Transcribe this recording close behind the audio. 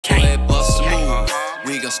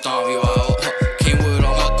gon' stomp you out. Came with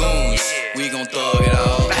all my goons, we gon' thug it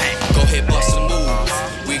out. Go ahead, bust a move,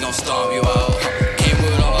 we gon' stomp you out. Came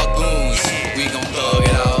with all my goons, we gon' thug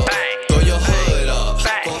it out. Throw your hood up,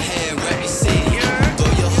 go ahead and rep your city.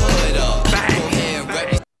 Throw your hood up, go ahead and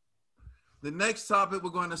rep your. The next topic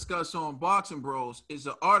we're going to discuss on Boxing Bros is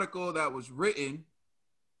an article that was written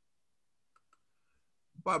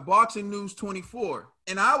by Boxing News 24.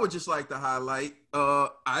 And I would just like to highlight,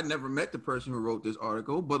 I never met the person who wrote this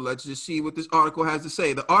article, but let's just see what this article has to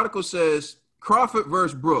say. The article says, Crawford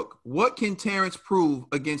versus Brook. What can Terence prove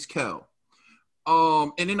against Kell?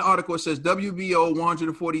 And in the article, it says WBO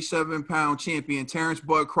 147-pound champion Terence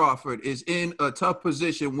Bud Crawford is in a tough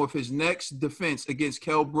position with his next defense against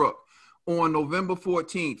Kell Brook on November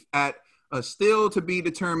 14th at a still to be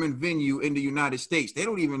determined venue in the United States. They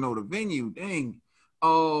don't even know the venue. Dang.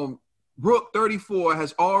 Brook, 34,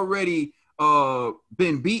 has already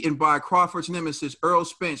been beaten by Crawford's nemesis Earl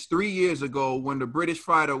Spence 3 years ago when the British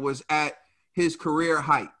fighter was at his career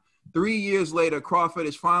height. 3 years later, Crawford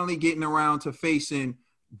is finally getting around to facing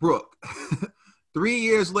Brook. 3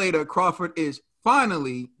 years later, Crawford is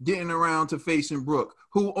finally getting around to facing Brook,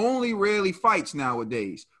 who only rarely fights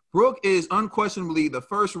nowadays. Brook is unquestionably the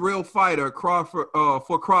first real fighter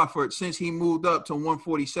for Crawford since he moved up to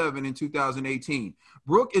 147 in 2018.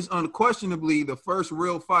 Brook is unquestionably the first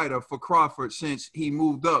real fighter for Crawford since he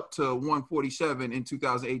moved up to 147 in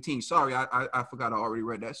 2018. Sorry, I forgot I already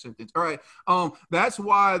read that sentence. All right. That's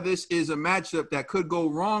why this is a matchup that could go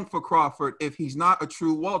wrong for Crawford if he's not a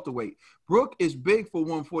true welterweight. Brook is big for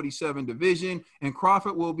 147 division, and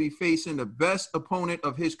Crawford will be facing the best opponent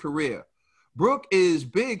of his career. Brook is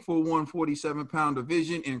big for 147-pound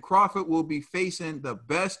division, and Crawford will be facing the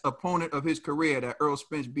best opponent of his career that Earl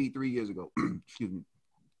Spence beat 3 years ago. Excuse me.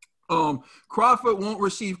 Crawford won't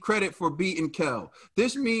receive credit for beating Kell.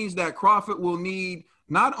 This means that Crawford will need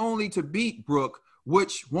not only to beat Brook,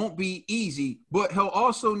 which won't be easy, but he'll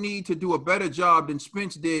also need to do a better job than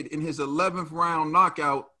Spence did in his 11th round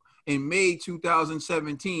knockout in May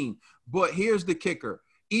 2017. But here's the kicker.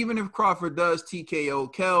 Even if Crawford does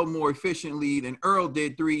TKO Kell more efficiently than Earl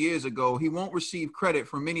did 3 years ago, he won't receive credit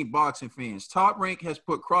from many boxing fans. Top Rank has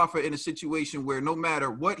put Crawford in a situation where no matter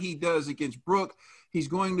what he does against Brook, he's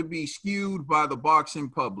going to be skewed by the boxing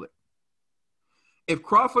public. If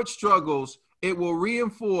Crawford struggles, it will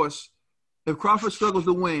reinforce. If Crawford struggles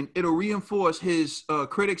to win, it'll reinforce his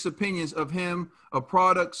critics' opinions of him, a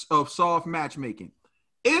product of soft matchmaking.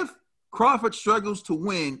 If Crawford struggles to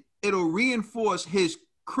win, it'll reinforce his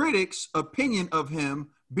critics' opinion of him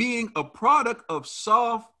being a product of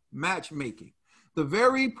soft matchmaking. The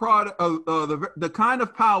very product of the kind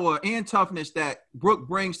of power and toughness that Brook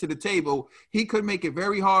brings to the table, he could make it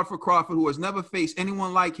very hard for Crawford, who has never faced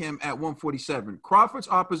anyone like him at 147. Crawford's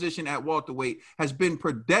opposition at welterweight has been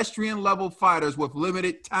pedestrian-level fighters with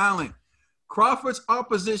limited talent. Crawford's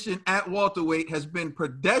opposition at welterweight has been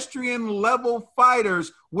pedestrian-level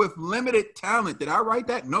fighters with limited talent. Did I write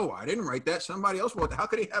that? No, I didn't write that. Somebody else wrote that. How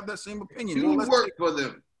could he have that same opinion? You work for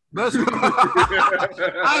them.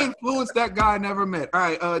 I influenced that guy I never met. All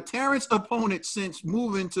right, Terence opponent since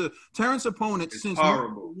moving to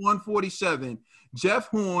 147, Jeff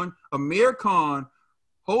Horn, Amir Khan,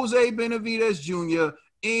 Jose Benavidez Jr.,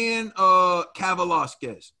 and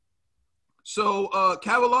Kavalasquez. So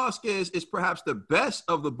Kavalasquez is perhaps the best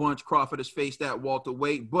of the bunch Crawford has faced at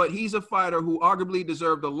welterweight, but he's a fighter who arguably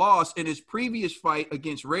deserved a loss in his previous fight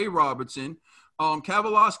against Ray Robertson.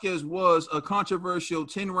 Kavalasquez was a controversial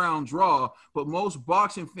 10-round draw, but most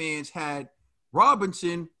boxing fans had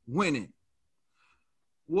Robinson winning.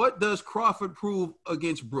 What does Crawford prove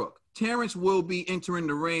against Brook? Terence will be entering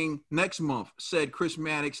the ring next month, said Chris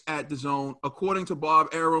Maddox at DAZN. According to Bob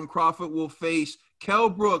Arum, Crawford will face Kell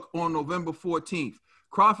Brook on November 14th.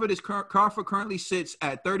 Crawford currently sits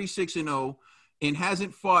at 36-0 and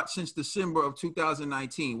hasn't fought since December of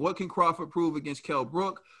 2019. What can Crawford prove against Kell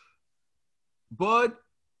Brook? Bud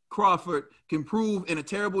Crawford can prove in a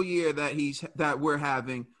terrible year that we're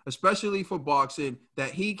having, especially for boxing,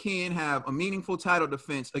 that he can have a meaningful title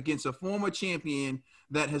defense against a former champion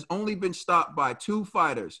that has only been stopped by two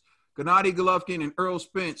fighters, Gennady Golovkin and Earl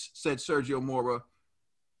Spence, said Sergio Mora.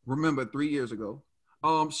 Remember, 3 years ago.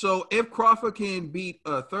 So if Crawford can beat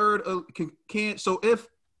a third, if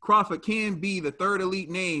Crawford can be the third elite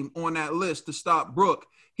name on that list to stop Brook,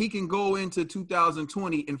 he can go into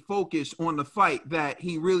 2020 and focus on the fight that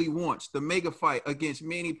he really wants, the mega fight against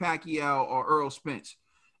Manny Pacquiao or Earl Spence.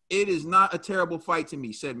 It is not a terrible fight to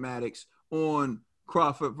me, said Maddox on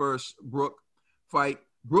Crawford versus Brook fight.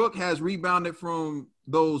 Brook has rebounded from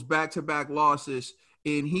those back-to-back losses,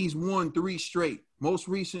 and he's won 3 straight. Most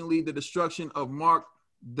recently, the destruction of Mark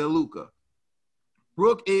DeLuca.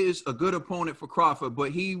 Brook is a good opponent for Crawford,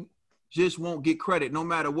 but he just won't get credit. No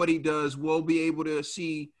matter what he does, we'll be able to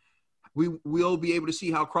see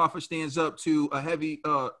how Crawford stands up to a heavy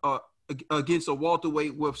against a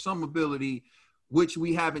welterweight with some ability, which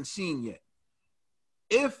we haven't seen yet.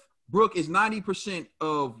 If Brook is 90%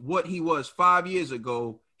 of what he was 5 years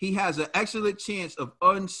ago, he has an excellent chance of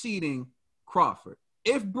unseating Crawford.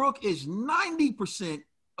 If Brook is 90%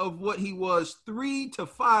 of what he was 3 to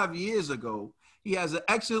 5 years ago, he has an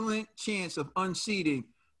excellent chance of unseating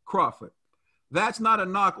Crawford. That's not a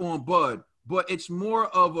knock on Bud, but it's more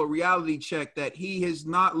of a reality check that he has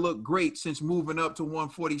not looked great since moving up to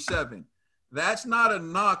 147. That's not a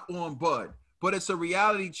knock on Bud, but it's a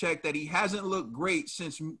reality check that he hasn't looked great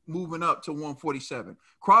since moving up to 147.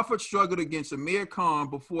 Crawford struggled against Amir Khan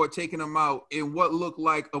before taking him out in what looked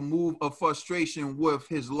like a move of frustration with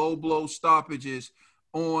his low blow stoppages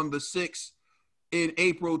on the 6th in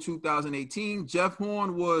April 2018. Jeff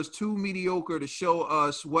Horn was too mediocre to show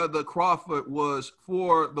us whether Crawford was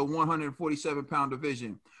for the 147-pound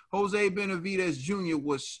division. Jose Benavidez Jr.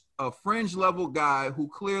 was a fringe-level guy who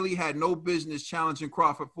clearly had no business challenging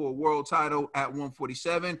Crawford for a world title at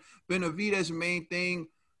 147. Benavidez's main thing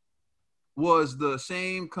was the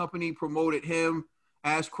same company promoted him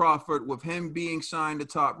as Crawford, with him being signed to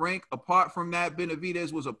Top Rank. Apart from that,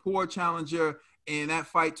 Benavidez was a poor challenger, and that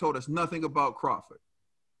fight told us nothing about Crawford.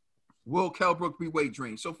 Will Kell Brook be weight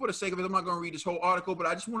drained? So for the sake of it, I'm not going to read this whole article, but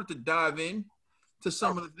I just wanted to dive in to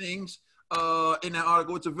some of the things in that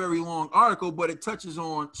article. It's a very long article, but it touches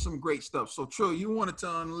on some great stuff. So Trill, you wanted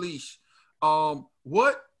to unleash.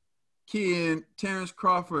 What can Terence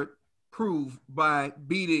Crawford prove by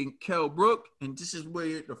beating Kell Brook? And this is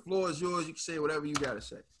where the floor is yours. You can say whatever you got to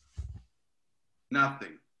say.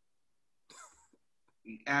 Nothing.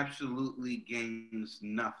 He absolutely gains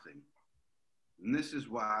nothing. And this is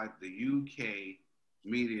why the UK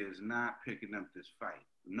media is not picking up this fight.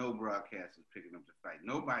 No broadcast is picking up the fight.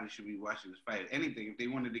 Nobody should be watching this fight. If anything, if they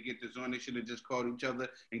wanted to get this on, they should have just called each other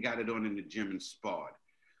and got it on in the gym and sparred.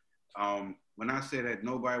 When I say that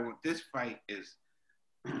nobody want this fight is,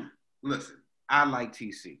 listen, I like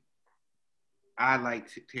TC. I like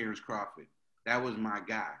Terence Crawford. That was my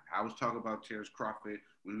guy. I was talking about Terence Crawford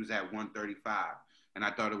when he was at 135. And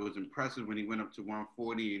I thought it was impressive when he went up to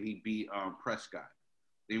 140 and he beat Prescott.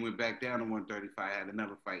 Then went back down to 135, had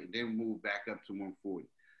another fight, and then moved back up to 140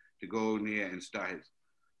 to go in there and start his.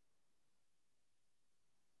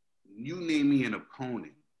 You name me an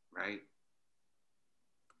opponent, right?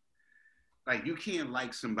 Like, you can't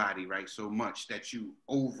like somebody, right, so much that you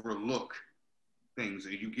overlook things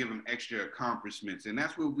or you give them extra accomplishments. And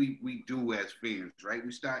that's what we do as fans, right?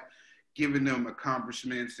 We start giving them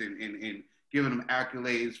accomplishments and giving them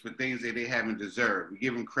accolades for things that they haven't deserved. We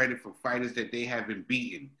give them credit for fighters that they haven't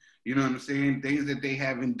beaten. You know what I'm saying? Things that they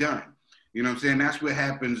haven't done. You know what I'm saying? That's what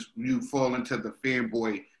happens when you fall into the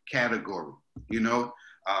fanboy category, you know?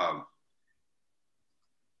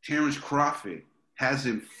 Terence Crawford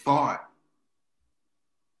hasn't fought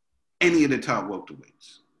any of the top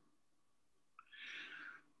welterweights.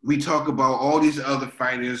 We talk about all these other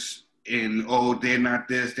fighters and, oh, they're not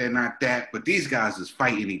this, they're not that. But these guys is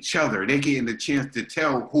fighting each other. They're getting the chance to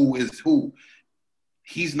tell who is who.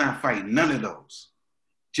 He's not fighting none of those.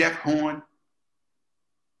 Jeff Horn,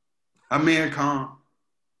 Amir Khan.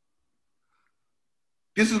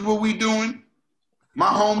 This is what we doing. My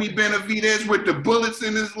homie Benavidez with the bullets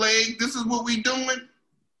in his leg. This is what we doing.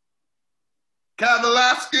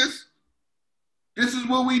 Kavalauskas. This is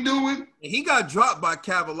what we doing. He got dropped by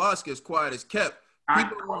Kavalauskas, quiet as kept.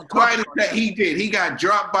 Quite as that he did. He got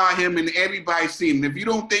dropped by him and everybody seen him. If you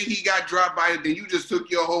don't think he got dropped by it, then you just took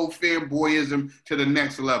your whole fanboyism to the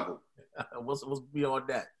next level. What's beyond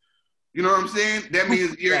that? You know what I'm saying? That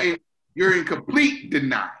means you're in complete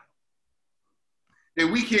denial. That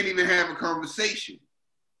we can't even have a conversation.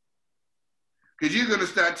 Because you're going to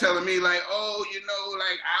start telling me like, oh, you know,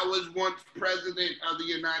 like I was once president of the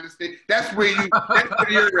United States. That's where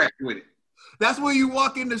you're at with it. That's where you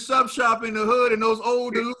walk in the sub shop in the hood and those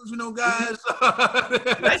old delusional guys.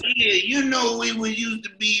 Like, yeah, you know, it was used to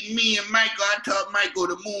be me and Michael. I taught Michael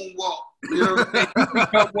to moonwalk. You know what I'm saying? You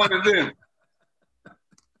become one of them.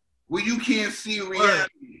 Well, you can't see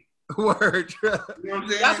reality. Word. You know what I'm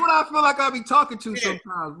saying? That's what I feel like I be talking to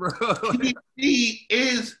sometimes, bro.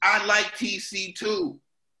 I like TC too.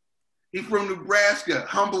 He's from Nebraska,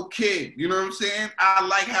 humble kid. You know what I'm saying? I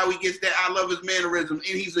like how he gets that. I love his mannerisms,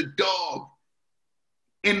 and he's a dog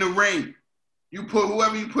in the ring. You put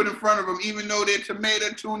whoever you put in front of him, even though they're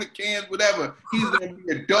tomato, tuna cans, whatever, he's gonna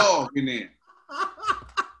be a dog in there.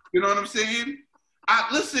 You know what I'm saying?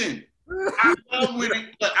 Listen,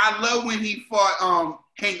 I love when he fought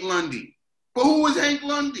Hank Lundy. But who was Hank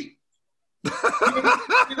Lundy? Like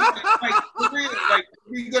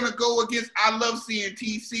we're gonna go against. I love seeing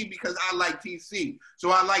TC because I like TC, so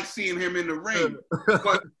I like seeing him in the ring.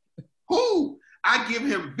 But who? I give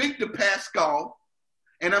him Victor Pascal,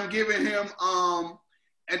 and I'm giving him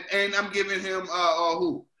and I'm giving him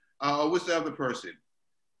who? What's the other person?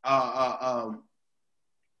 I'm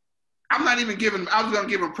not even giving. I was gonna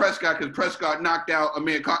give him Prescott because Prescott knocked out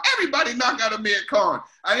Amir Khan. Everybody knocked out Amir Khan.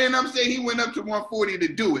 And I'm saying he went up to 140 to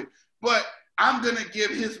do it. But I'm gonna give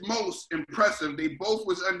his most impressive. They both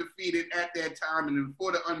was undefeated at that time, and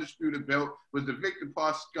before the undisputed belt was the Victor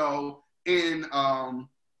Pascal in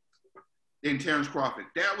Terence Crawford.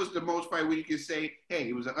 That was the most fight where you could say, hey,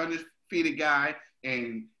 he was an undefeated guy,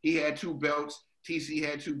 and he had 2 belts. TC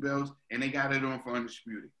had 2 belts, and they got it on for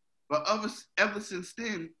undisputed. But ever since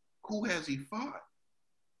then, who has he fought?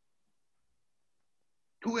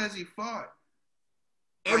 Who has he fought?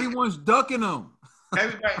 Everyone's ducking him.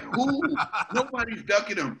 Everybody, who? Nobody's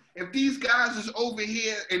ducking them. If these guys is over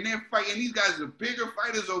here and they're fighting, these guys are bigger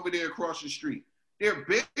fighters over there across the street. They're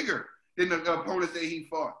bigger than the opponents that he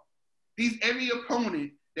fought. Every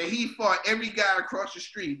opponent that he fought, every guy across the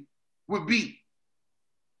street would beat.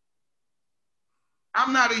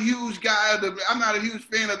 I'm not a huge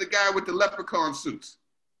fan of the guy with the leprechaun suits.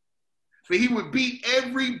 But he would beat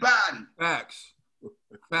everybody. Facts.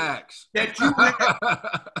 That you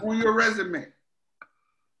have on your resume.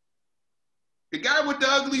 The guy with the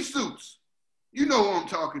ugly suits, you know who I'm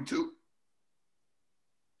talking to.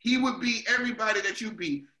 He would beat everybody that you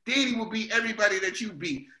beat. Danny would beat everybody that you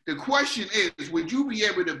beat. The question is, would you be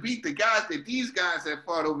able to beat the guys that these guys have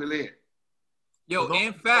fought over there? Yo,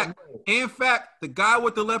 in fact, the guy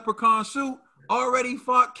with the leprechaun suit already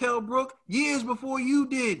fought Kell Brook years before you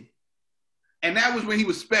did. And that was when he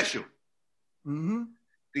was special. Mm-hmm.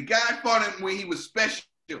 The guy fought him when he was special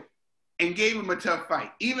and gave him a tough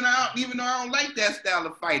fight. Even though I don't like that style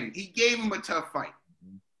of fighting, he gave him a tough fight.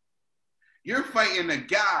 You're fighting a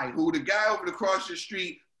guy who the guy over across the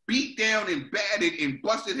street beat down and batted and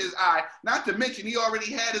busted his eye. Not to mention he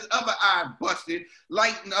already had his other eye busted.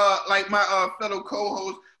 Like my fellow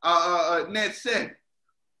co-host Ned said,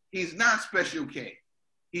 he's not special K.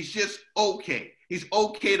 He's just okay. He's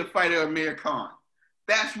okay to fight Amir Khan.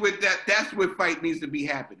 That's what fight needs to be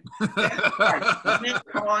happening. That's fight. Amir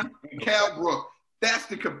Khan and Kell Brook. That's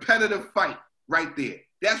the competitive fight right there.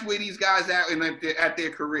 That's where these guys are at their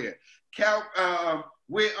career.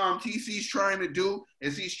 What TC's trying to do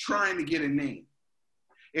is he's trying to get a name.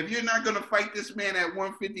 If you're not going to fight this man at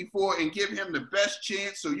 154 and give him the best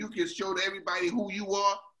chance so you can show to everybody who you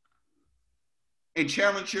are and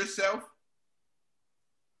challenge yourself,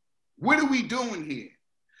 what are we doing here?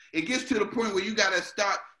 It gets to the point where you got to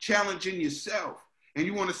start challenging yourself. And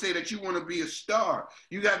you want to say that you want to be a star.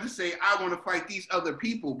 You got to say, I want to fight these other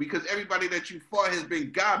people because everybody that you fought has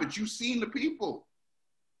been garbage. You've seen the people.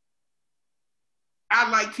 I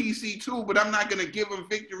like TC too, but I'm not going to give him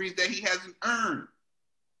victories that he hasn't earned.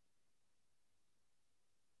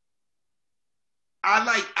 I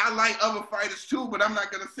like other fighters too, but I'm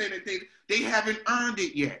not going to say that they haven't earned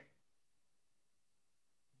it yet.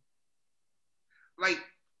 Like,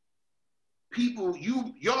 people,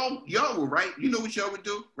 y'all were right. You know what y'all would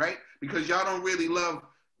do, right? Because y'all don't really love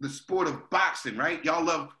the sport of boxing, right? Y'all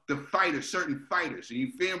love the fighters, certain fighters, and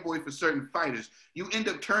you fanboy for certain fighters. You end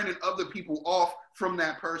up turning other people off from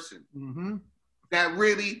that person that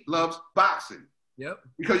really loves boxing. Yep.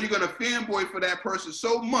 Because you're going to fanboy for that person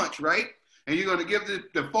so much, right? And you're going to give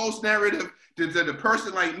the false narrative to the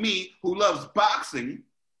person like me who loves boxing.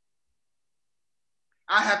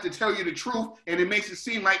 I have to tell you the truth, and it makes it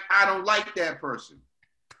seem like I don't like that person.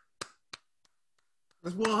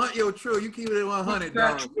 That's 100. Yo, true. You keep it at 100,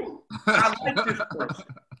 dog. True. I like this person.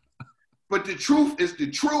 But the truth is the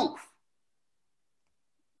truth.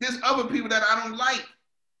 There's other people that I don't like.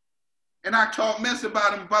 And I talk mess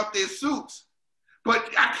about them, about their suits. But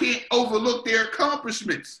I can't overlook their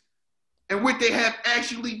accomplishments and what they have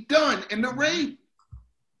actually done in the ring.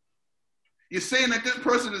 You're saying that this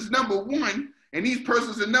person is number 1 and these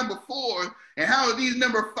persons are number 4, and how these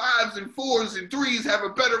number 5s and 4s and 3s have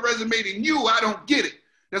a better resume than you, I don't get it.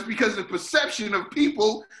 That's because the perception of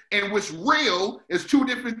people and what's real is 2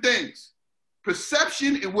 different things.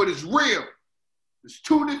 Perception and what is real is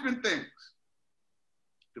 2 different things.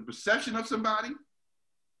 The perception of somebody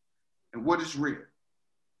and what is real.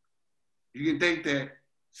 You can think that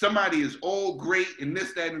somebody is all great and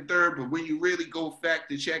this, that, and third, but when you really go fact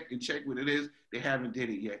to check and check what it is, they haven't did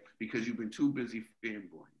it yet because you've been too busy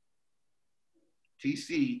fanboying.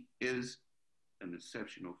 TC is an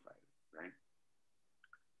exceptional fighter. right?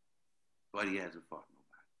 But he hasn't fought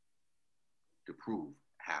nobody to prove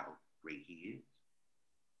how great he is.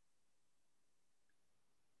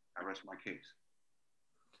 I rest my case.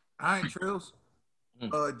 All right, Trills. G.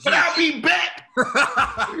 But I'll be back. Let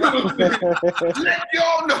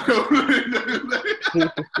y'all know.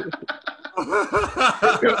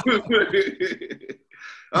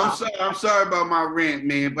 I'm sorry about my rant,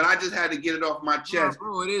 man, but I just had to get it off my chest.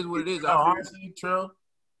 Bro, it is what it is. Honestly, Trill,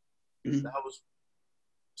 that was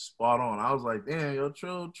spot on. I was like, damn, yo,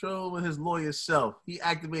 Trill with his lawyer self. He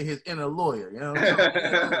activated his inner lawyer. You know what I'm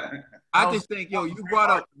saying? I just think, yo, you brought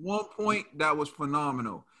up one point that was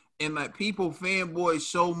phenomenal. And like people fanboy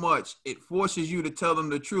so much, it forces you to tell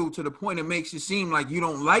them the truth to the point it makes it seem like you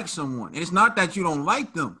don't like someone. And it's not that you don't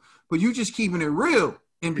like them, but you just keeping it real.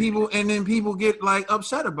 And then people get like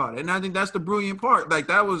upset about it. And I think that's the brilliant part. Like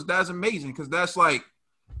that's amazing because that's like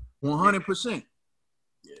 100%.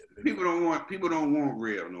 People don't want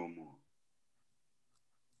real no more.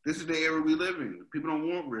 This is the era we live in. People don't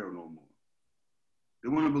want real no more. They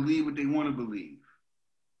want to believe what they want to believe.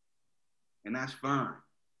 And that's fine.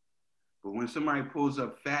 But when somebody pulls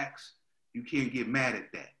up facts, you can't get mad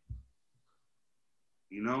at that.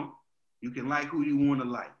 You know? You can like who you want to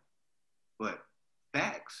like. But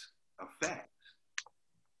facts are facts.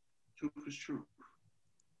 Truth is truth.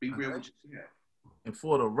 Be real with yourself. And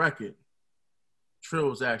for the record, Trill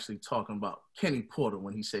was actually talking about Kenny Porter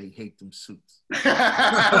when he said he hates them suits.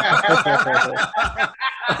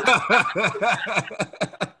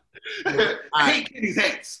 I hate Kenny's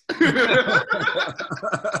hats.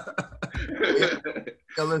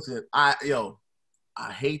 Yo, listen, I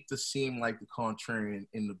hate to seem like the contrarian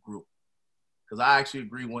in the group because I actually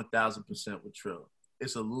agree 1,000% with Trill.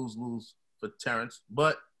 It's a lose-lose for Terence,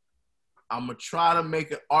 but I'm gonna try to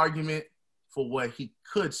make an argument for what he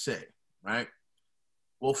could say. Right?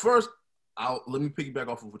 Well, first, let me piggyback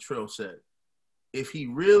off of what Trill said. If he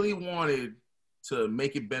really wanted to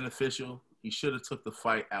make it beneficial, he should have took the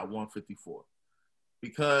fight at 154,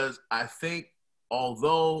 because I think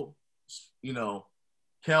although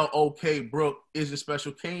Kell Brook isn't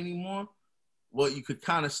Special K anymore, what you could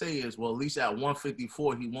kind of say is, well, at least at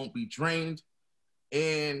 154, he won't be drained.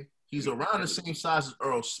 And he's around the same size as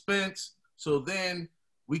Earl Spence. So then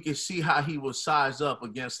we can see how he was sized up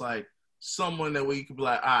against like someone that way you could be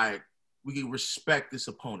like, all right, we can respect this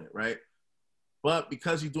opponent, right? But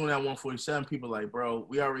because he's doing that 147, people are like, bro,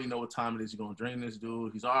 we already know what time it is. You're going to drain this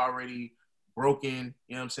dude. He's already broken.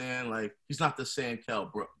 You know what I'm saying? Like, he's not the same Kell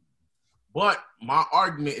Brook. But my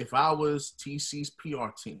argument, if I was TC's PR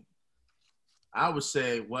team, I would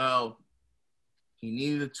say, well, he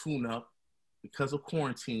needed a tune-up because of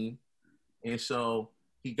quarantine. And so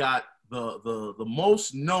he got the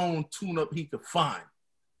most known tune-up he could find,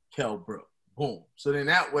 Kell Brook. Boom. So then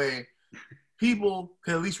that way, people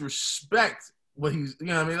can at least respect what he's, you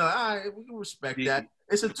know what I mean? Like, all right, we can respect that.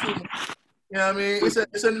 It's a tune-up. You know what I mean?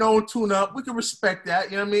 It's a known tune-up. We can respect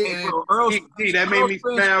that. You know what I mean? Hey, bro, that made me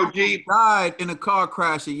smile, G. Died in a car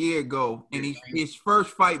crash a year ago, and his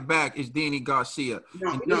first fight back is Danny Garcia.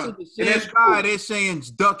 This is the same guy they're saying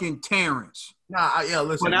is ducking Terence.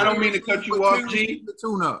 Listen. And I don't mean to cut you off, G. The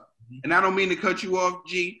tune-up. And I don't mean to cut you off,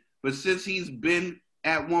 G. But since he's been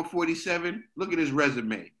at 147, look at his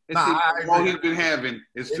resume. All he's been having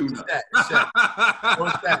is tune-up. What's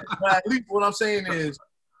that? But at least what I'm saying is,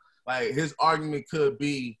 like, his argument could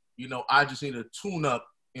be, I just need a tune-up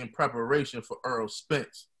in preparation for Earl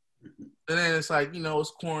Spence. And then it's like,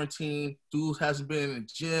 it's quarantine. Dudes hasn't been in the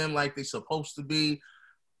gym like they supposed to be.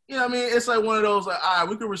 You know what I mean? It's like one of those, like, all right,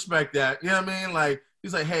 we can respect that. You know what I mean? Like,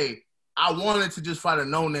 he's like, hey, I wanted to just fight a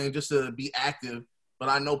no-name just to be active, but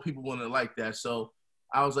I know people wouldn't like that. So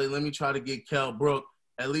I was like, let me try to get Kell Brook.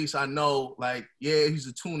 At least I know, like, yeah, he's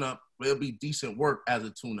a tune-up, but it'll be decent work as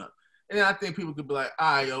a tune-up. And then I think people could be like,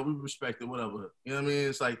 all right, yo, we respect it, whatever. You know what I mean?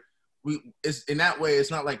 It's like, it's in that way,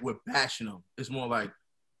 it's not like we're bashing them. It's more like,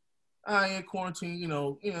 in quarantine,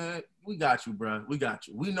 we got you, bro. We got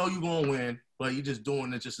you. We know you're going to win, but you're just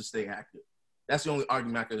doing it just to stay active. That's the only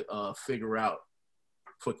argument I could figure out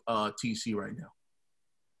for TC right now.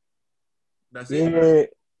 That's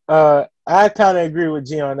it. Yeah, I kind of agree with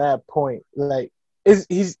G on that point. Like,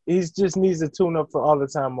 he's just needs a tune-up for all the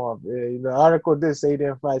time off. The article did say he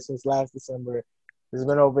didn't fight since last December. There's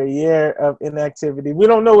been over a year of inactivity. We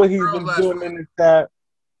don't know what he's been doing in the stat.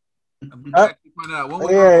 I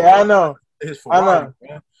know.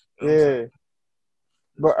 Yeah.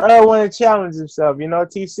 But Earl want to challenge himself.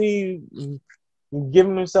 TC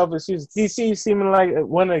giving himself excuses. TC seeming like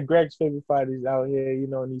one of Greg's favorite fighters out here,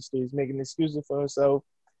 in these streets, making excuses for himself.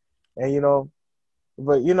 And,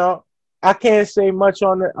 I can't say much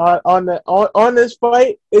on this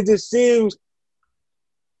fight. It just seems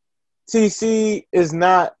TC is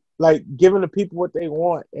not like giving the people what they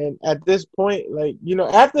want, and at this point, like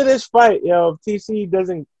after this fight, if TC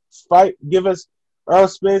doesn't give us Earl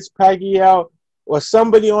Spence, Pacquiao, or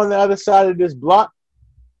somebody on the other side of this block,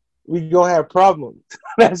 we gonna have problems.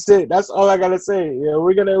 That's it. That's all I gotta say.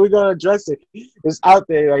 We're gonna address it. It's out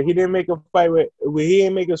there. Like he didn't make a fight with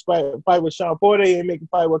fight with Sean Porter. He didn't make a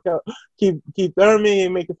fight with Keith Thurman. He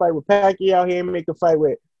didn't make a fight with Pacquiao. He didn't make a fight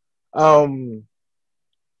with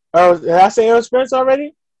did I say Earl Spence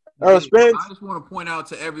already? Earl Spence. I just want to point out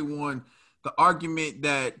to everyone the argument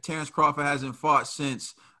that Terence Crawford hasn't fought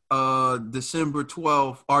since December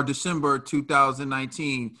 12th or December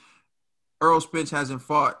 2019. Earl Spence hasn't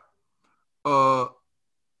fought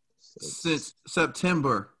since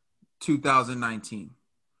September 2019.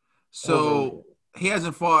 So he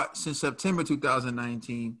hasn't fought since September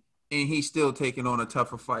 2019, and he's still taking on a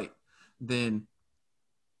tougher fight than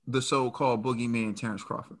the so-called boogeyman Terence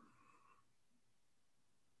Crawford.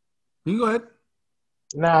 You go ahead.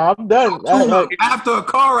 Nah, I'm done. After a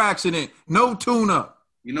car accident, no tune-up.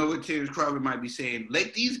 You know what Terence Crawford might be saying?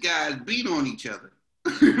 Let these guys beat on each other.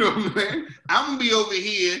 You know what I'm saying? I'm going to be over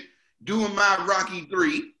here doing my Rocky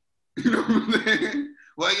 3. You know what I'm saying?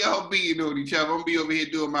 While y'all beating on each other, I'm going to be over here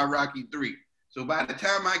doing my Rocky 3. So by the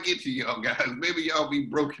time I get to y'all guys, maybe y'all be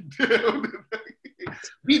broken down.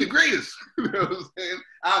 Be the greatest. You know what I'm saying?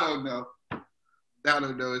 I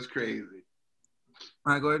don't know. It's crazy.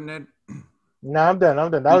 All right, go ahead, Ned. No, I'm done.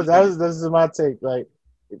 This is my take. Like,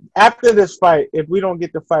 after this fight, if we don't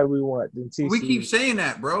get the fight we want, then TC. We keep saying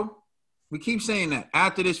that, bro. We keep saying that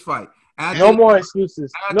after this fight. No more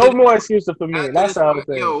excuses. No more excuses for me. That's how I'm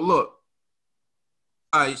saying. Yo, look.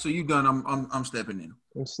 All right, so you done. I'm stepping in.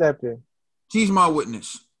 I'm stepping. G's my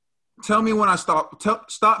witness. Tell me when I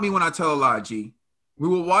stop me when I tell a lie, G. We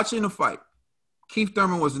were watching the fight. Keith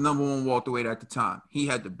Thurman was the number one welterweight at the time. He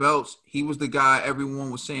had the belts. He was the guy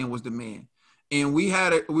everyone was saying was the man. And we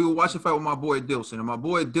were watching the fight with my boy Dilson, and my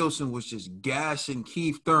boy Dilson was just gassing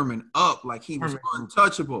Keith Thurman up like he was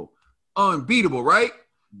untouchable, unbeatable, right?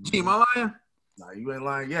 G, am I lying? Nah, you ain't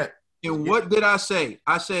lying yet. And what did I say?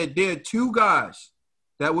 I said there are two guys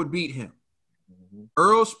that would beat him.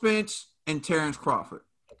 Earl Spence and Terence Crawford.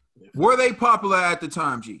 Were they popular at the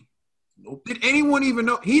time, G? Nope. Did anyone even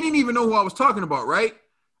know? He didn't even know who I was talking about, right?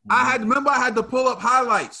 I had to pull up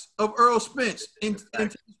highlights of Earl Spence and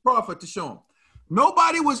Terence Crawford to show him.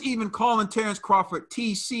 Nobody was even calling Terence Crawford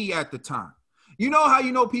TC at the time. You know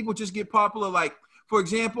how people just get popular? Like, for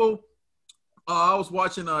example, I was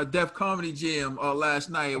watching Def Comedy Jam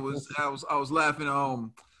last night. I was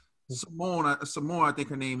laughing. Simone, I think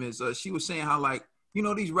her name is. She was saying how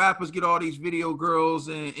these rappers get all these video girls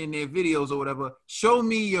in their videos or whatever. Show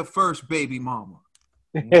me your first baby mama,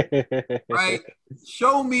 right?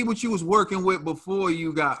 Show me what you was working with before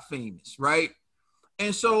you got famous, right?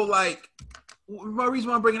 And so my reason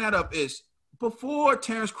why I'm bringing that up is before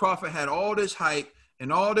Terence Crawford had all this hype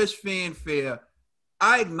and all this fanfare,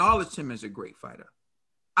 I acknowledged him as a great fighter.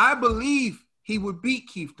 I believe he would beat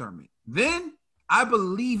Keith Thurman. Then I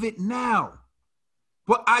believe it now.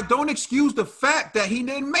 But I don't excuse the fact that he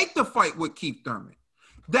didn't make the fight with Keith Thurman.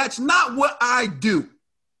 That's not what I do.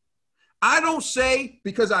 I don't say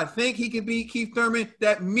because I think he can beat Keith Thurman,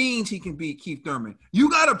 that means he can beat Keith Thurman. You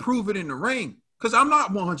got to prove it in the ring because I'm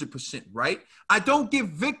not 100% right. I don't give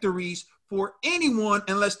victories for anyone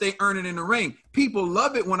unless they earn it in the ring. People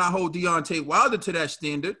love it when I hold Deontay Wilder to that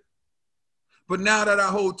standard. But now that I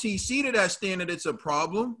hold TC to that standard, it's a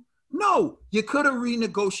problem. No, you could have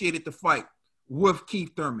renegotiated the fight with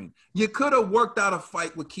Keith Thurman. You could have worked out a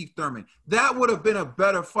fight with Keith Thurman. That would have been a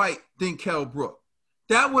better fight than Kell Brook.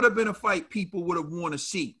 That would have been a fight people would have wanted to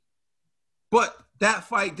see. But that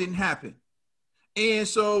fight didn't happen. And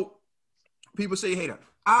so people say, hey,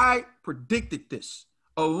 I predicted this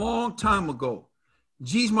a long time ago.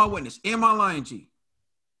 G's my witness. Am I lying, G?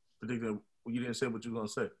 Predicted. You didn't say what you were going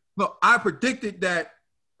to say. Look, I predicted that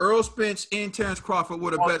Earl Spence and Terence Crawford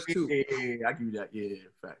were the best two. Yeah, I give you that. Yeah,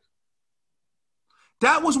 fact.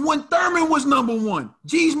 That was when Thurman was number one.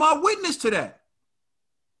 G's my witness to that.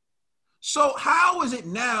 So how is it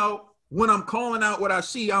now when I'm calling out what I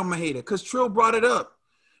see, I'm a hater? Because Trill brought it up.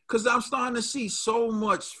 Because I'm starting to see so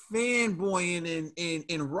much fanboying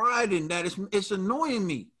and riding that it's annoying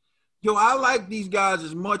me. Yo, I like these guys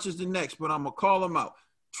as much as the next, but I'm going to call them out.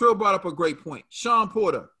 Trill brought up a great point. Sean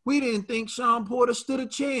Porter. We didn't think Sean Porter stood a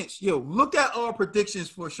chance. Yo, look at our predictions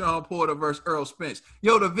for Sean Porter versus Earl Spence.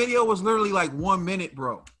 Yo, the video was literally 1 minute,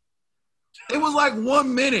 bro. It was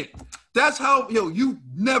 1 minute. That's how, you've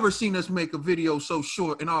never seen us make a video so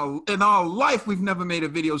short. In our life, we've never made a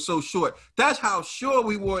video so short. That's how sure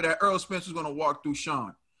we were that Earl Spence was going to walk through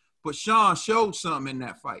Sean. But Sean showed something in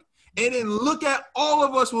that fight. And then look at all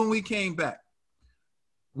of us when we came back.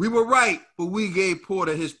 We were right, but we gave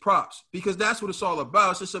Porter his props because that's what it's all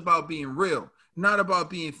about. It's just about being real, not about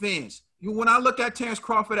being fans. When I look at Terence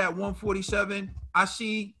Crawford at 147, I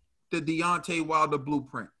see the Deontay Wilder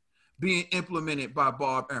blueprint being implemented by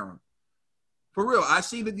Bob Arum. For real, I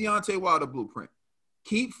see the Deontay Wilder blueprint.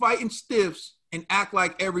 Keep fighting stiffs and act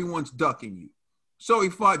like everyone's ducking you. So he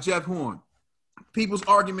fought Jeff Horn. People's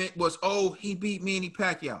argument was, he beat Manny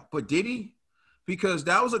Pacquiao. But did he? Because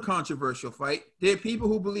that was a controversial fight. There are people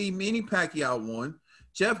who believe Manny Pacquiao won.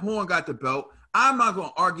 Jeff Horn got the belt. I'm not going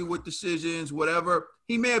to argue with decisions, whatever.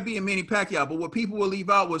 He may have beaten Manny Pacquiao, but what people will leave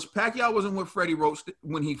out was Pacquiao wasn't with Freddie Roach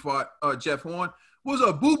when he fought Jeff Horn.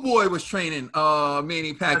 Boo Boy was training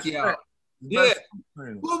Manny Pacquiao. Yeah,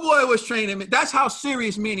 Boo Boy was training him. That's how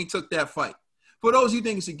serious Manny took that fight. For those who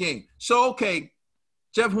think it's a game. So, okay,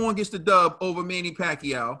 Jeff Horn gets the dub over Manny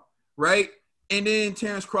Pacquiao, right? And then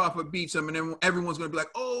Terence Crawford beats him, and then everyone's going to be like,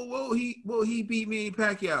 he beat Manny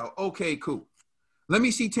Pacquiao. Okay, cool. Let me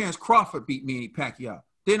see Terence Crawford beat Manny Pacquiao.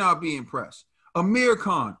 Then I'll be impressed. Amir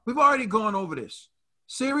Khan. We've already gone over this.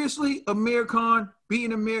 Seriously, Amir Khan,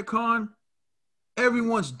 beating Amir Khan?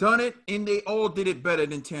 Everyone's done it, and they all did it better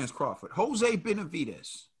than Terence Crawford. Jose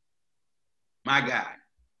Benavidez. My guy.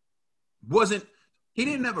 He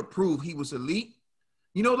didn't ever prove he was elite.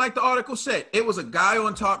 Like the article said, it was a guy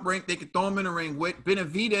on top rank they could throw him in the ring with.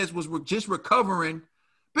 Benavidez was just recovering.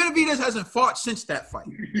 Benavidez hasn't fought since that fight.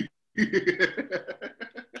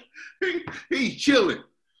 He's chilling.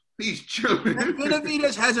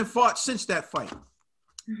 Benavidez hasn't fought since that fight.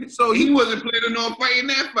 So he wasn't planning on fighting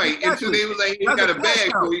that fight until they was like, he got a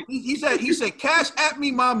bag for you. He said, cash at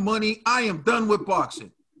me my money. I am done with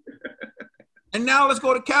boxing. And now let's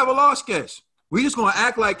go to Kavaliauskas. We just going to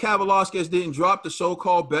act like Kavaliauskas didn't drop the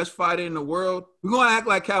so-called best fighter in the world. We're going to act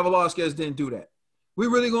like Kavaliauskas didn't do that. We're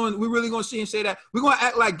really going to see and say that. We're going to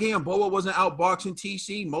act like Gamboa wasn't outboxing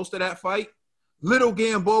TC most of that fight. Little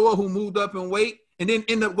Gamboa who moved up in weight and then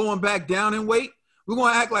ended up going back down in weight. We're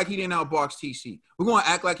going to act like he didn't outbox TC. We're going to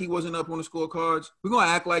act like he wasn't up on the scorecards. We're going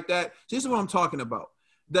to act like that. This is what I'm talking about.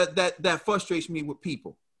 That frustrates me with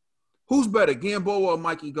people. Who's better, Gamboa or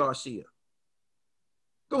Mikey Garcia?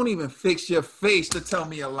 Don't even fix your face to tell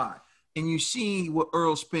me a lie. And you see what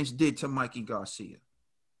Earl Spence did to Mikey Garcia.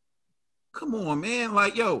 Come on, man.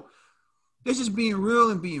 Like, this is being real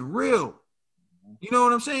and being real. You know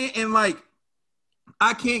what I'm saying? And,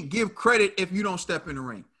 I can't give credit if you don't step in the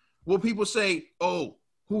ring. Well, people say, who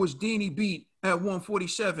was Danny beat at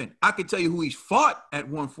 147? I can tell you who he's fought at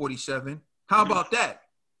 147. How about that?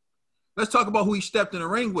 Let's talk about who he stepped in the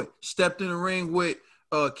ring with. Stepped in the ring with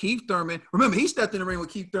Keith Thurman. Remember, he stepped in the ring with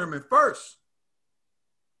Keith Thurman first.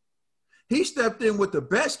 He stepped in with the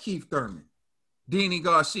best Keith Thurman. Danny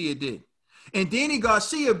Garcia did. And Danny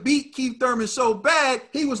Garcia beat Keith Thurman so bad,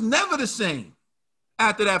 he was never the same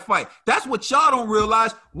after that fight. That's what y'all don't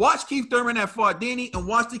realize. Watch Keith Thurman that fought Danny and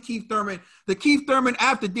watch the Keith Thurman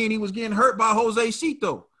after Danny was getting hurt by Jose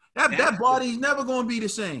Cito. That body's never going to be the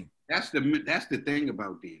same. That's the thing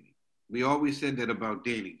about Danny. We always said that about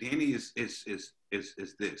Danny. Danny is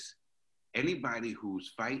this. Anybody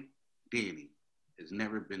who's fight Danny has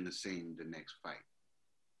never been the same the next fight.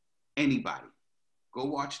 Anybody. Go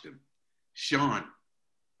watch them. Sean,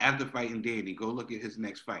 after fighting Danny, go look at his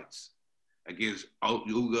next fights against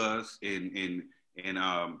Ugas and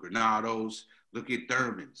Granados. Look at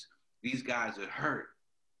Thurman's. These guys are hurt.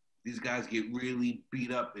 These guys get really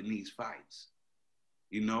beat up in these fights.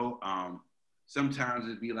 Sometimes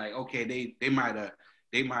it'd be like, okay, they might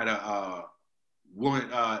have won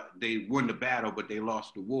the battle, but they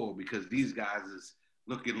lost the war because these guys is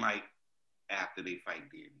looking like after they fight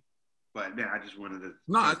Danny. But I just wanted to.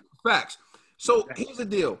 No, facts. So here's the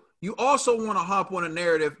deal. You also want to hop on a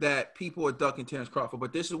narrative that people are ducking Terence Crawford,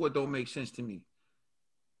 but this is what don't make sense to me.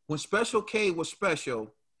 When Special K was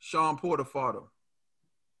special, Sean Porter fought him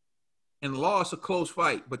and lost a close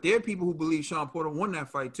fight. But there are people who believe Sean Porter won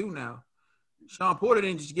that fight too now. Sean Porter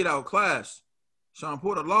didn't just get outclassed. Sean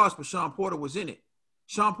Porter lost, but Sean Porter was in it.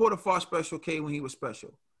 Sean Porter fought Special K when he was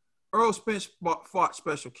special. Earl Spence fought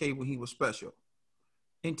Special K when he was special.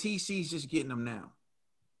 And TC's just getting them now.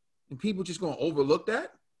 And people just going to overlook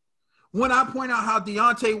that? When I point out how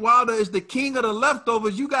Deontay Wilder is the king of the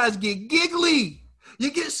leftovers, you guys get giggly.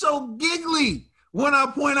 You get so giggly when I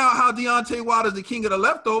point out how Deontay Wilder is the king of the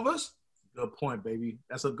leftovers. Good point, baby.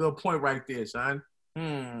 That's a good point right there, son.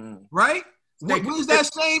 Right? Where's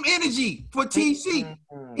that same energy for TC?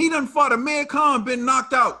 He done fought Amir Khan, been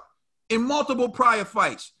knocked out in multiple prior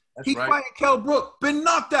fights. He fighting Kell Brook, been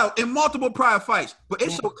knocked out in multiple prior fights. But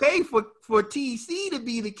it's okay for TC to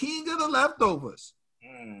be the king of the leftovers.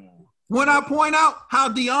 When I point out how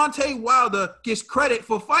Deontay Wilder gets credit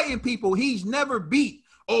for fighting people he's never beat.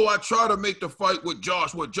 Oh, I try to make the fight with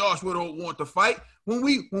Joshua. Joshua don't want to fight. When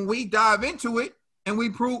we dive into it and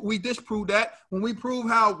we disprove that, when we prove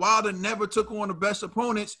how Wilder never took on the best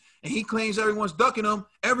opponents and he claims everyone's ducking him,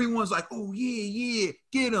 everyone's like, oh, yeah,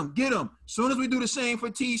 get him. As soon as we do the same for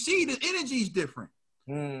TC, the energy's different.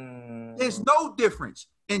 There's no difference.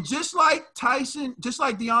 And just like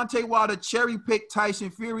Deontay Wilder cherry-picked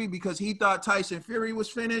Tyson Fury because he thought Tyson Fury was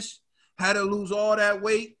finished, had to lose all that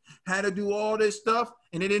weight, had to do all this stuff,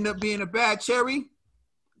 and it ended up being a bad cherry,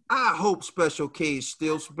 I hope Special K is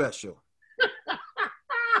still special.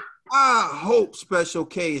 I hope Special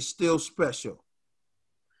K is still special.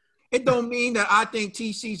 It don't mean that I think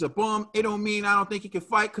TC's a bum. It don't mean I don't think he can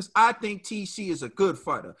fight because I think TC is a good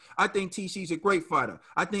fighter. I think TC's a great fighter.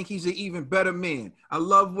 I think he's an even better man. I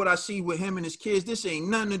love what I see with him and his kids. This ain't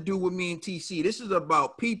nothing to do with me and TC. This is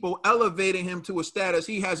about people elevating him to a status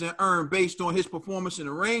he hasn't earned based on his performance in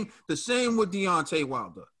the ring. The same with Deontay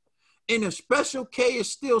Wilder. And if Special K is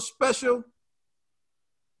still special,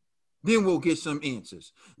 then we'll get some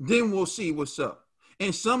answers. Then we'll see what's up.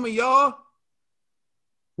 And some of y'all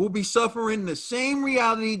will be suffering the same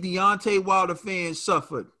reality Deontay Wilder fans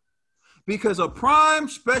suffered because a prime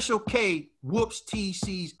Special K whoops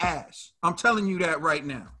TC's ass. I'm telling you that right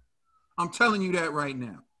now. The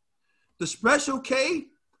Special K,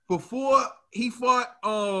 before he fought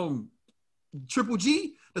Triple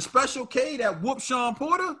G, the Special K that whooped Sean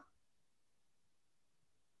Porter.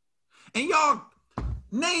 And y'all,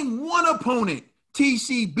 name one opponent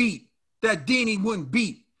TC beat that Danny wouldn't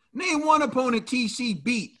beat. Name one opponent TC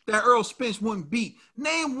beat that Earl Spence wouldn't beat.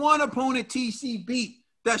 Name one opponent TC beat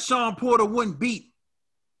that Sean Porter wouldn't beat.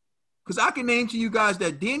 Because I can name to you guys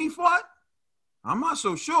that Danny fought. I'm not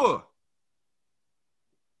so sure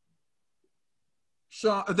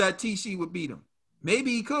that TC would beat him.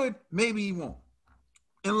 Maybe he could, maybe he won't.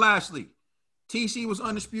 And lastly, TC was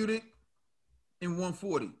undisputed in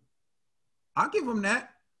 140. I'll give him that.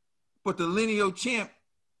 But the lineal champ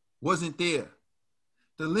wasn't there.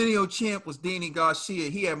 The lineal champ was Danny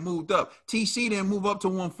Garcia. He had moved up. TC didn't move up to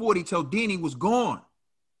 140 till Danny was gone.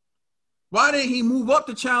 Why didn't he move up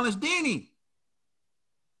to challenge Danny?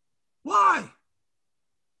 Why?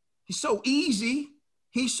 He's so easy.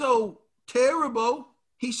 He's so terrible.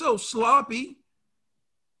 He's so sloppy.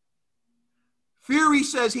 Fury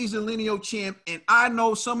says he's a lineal champ, and I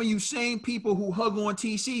know some of you same people who hug on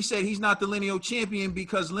TC said he's not the lineal champion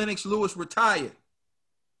because Lennox Lewis retired.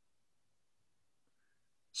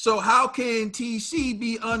 So how can TC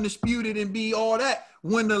be undisputed and be all that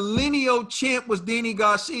when the lineal champ was Danny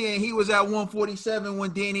Garcia and he was at 147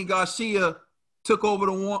 when Danny Garcia took over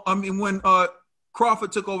when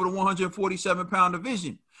Crawford took over the 147-pound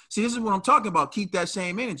division? See, this is what I'm talking about. Keep that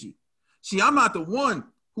same energy. See, I'm not the one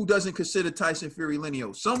who doesn't consider Tyson Fury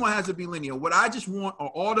lineal. Someone has to be lineal. What I just want are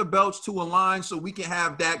all the belts to align so we can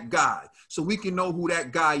have that guy, so we can know who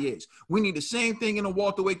that guy is. We need the same thing in the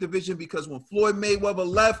welterweight division because when Floyd Mayweather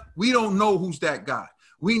left, we don't know who's that guy.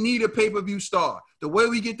 We need a pay-per-view star. The way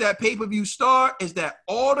we get that pay-per-view star is that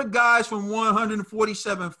all the guys from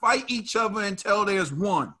 147 fight each other until there's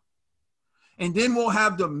one. And then we'll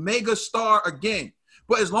have the mega star again.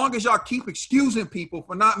 But as long as y'all keep excusing people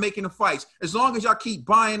for not making the fights, as long as y'all keep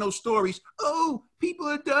buying those stories, oh, people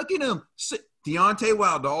are ducking him. Deontay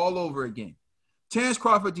Wilder all over again. Terence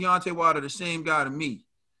Crawford, Deontay Wilder, the same guy to me.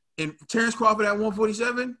 And Terence Crawford at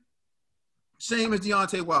 147, same as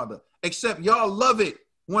Deontay Wilder. Except y'all love it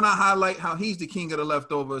when I highlight how he's the king of the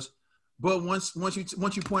leftovers. But once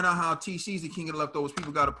you point out how TC's the king of the leftovers,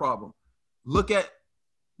 people got a problem. Look at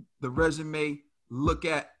the resume. Look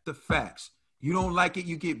at the facts. You don't like it,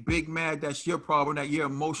 you get big mad. That's your problem, that you're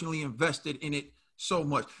emotionally invested in it so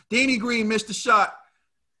much. Danny Green missed the shot.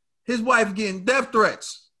 His wife getting death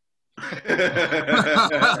threats. Over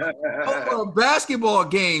a basketball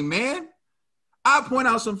game, man. I point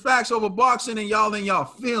out some facts over boxing and y'all in y'all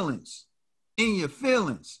feelings. In your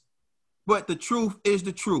feelings. But the truth is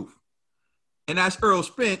the truth. And that's Earl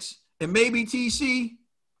Spence. And maybe TC,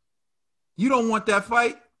 you don't want that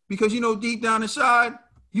fight because you know deep down inside,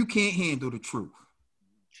 you can't handle the truth.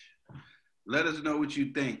 Let us know what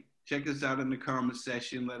you think. Check us out in the comment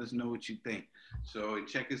section. Let us know what you think. So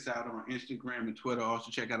check us out on Instagram and Twitter. Also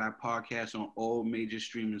check out our podcast on all major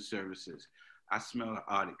streaming services. I smell the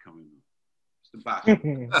audit coming in. It's the box.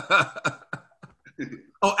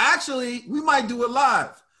 Oh, actually, we might do it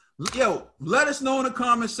live. Yo, let us know in the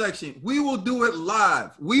comment section. We will do it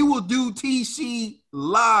live. We will do TC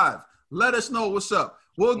live. Let us know what's up.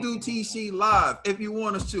 We'll do TC live if you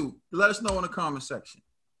want us to. Let us know in the comment section.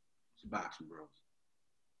 It's boxing, bros.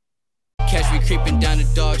 Catch me creeping down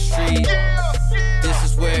the dark street. This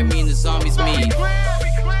is where me and the zombies meet.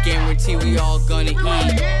 Guarantee we all gonna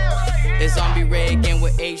eat. It's Zombie Ray again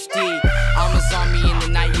with HD. I'm a zombie in the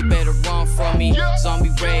night, you better run from me.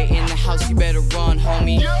 Zombie Ray in the house, you better run,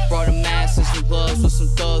 homie. Brought a mask and some gloves with some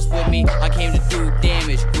thugs with me. I came to do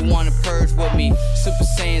damage, you wanna purge with me. Super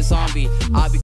Saiyan zombie, I be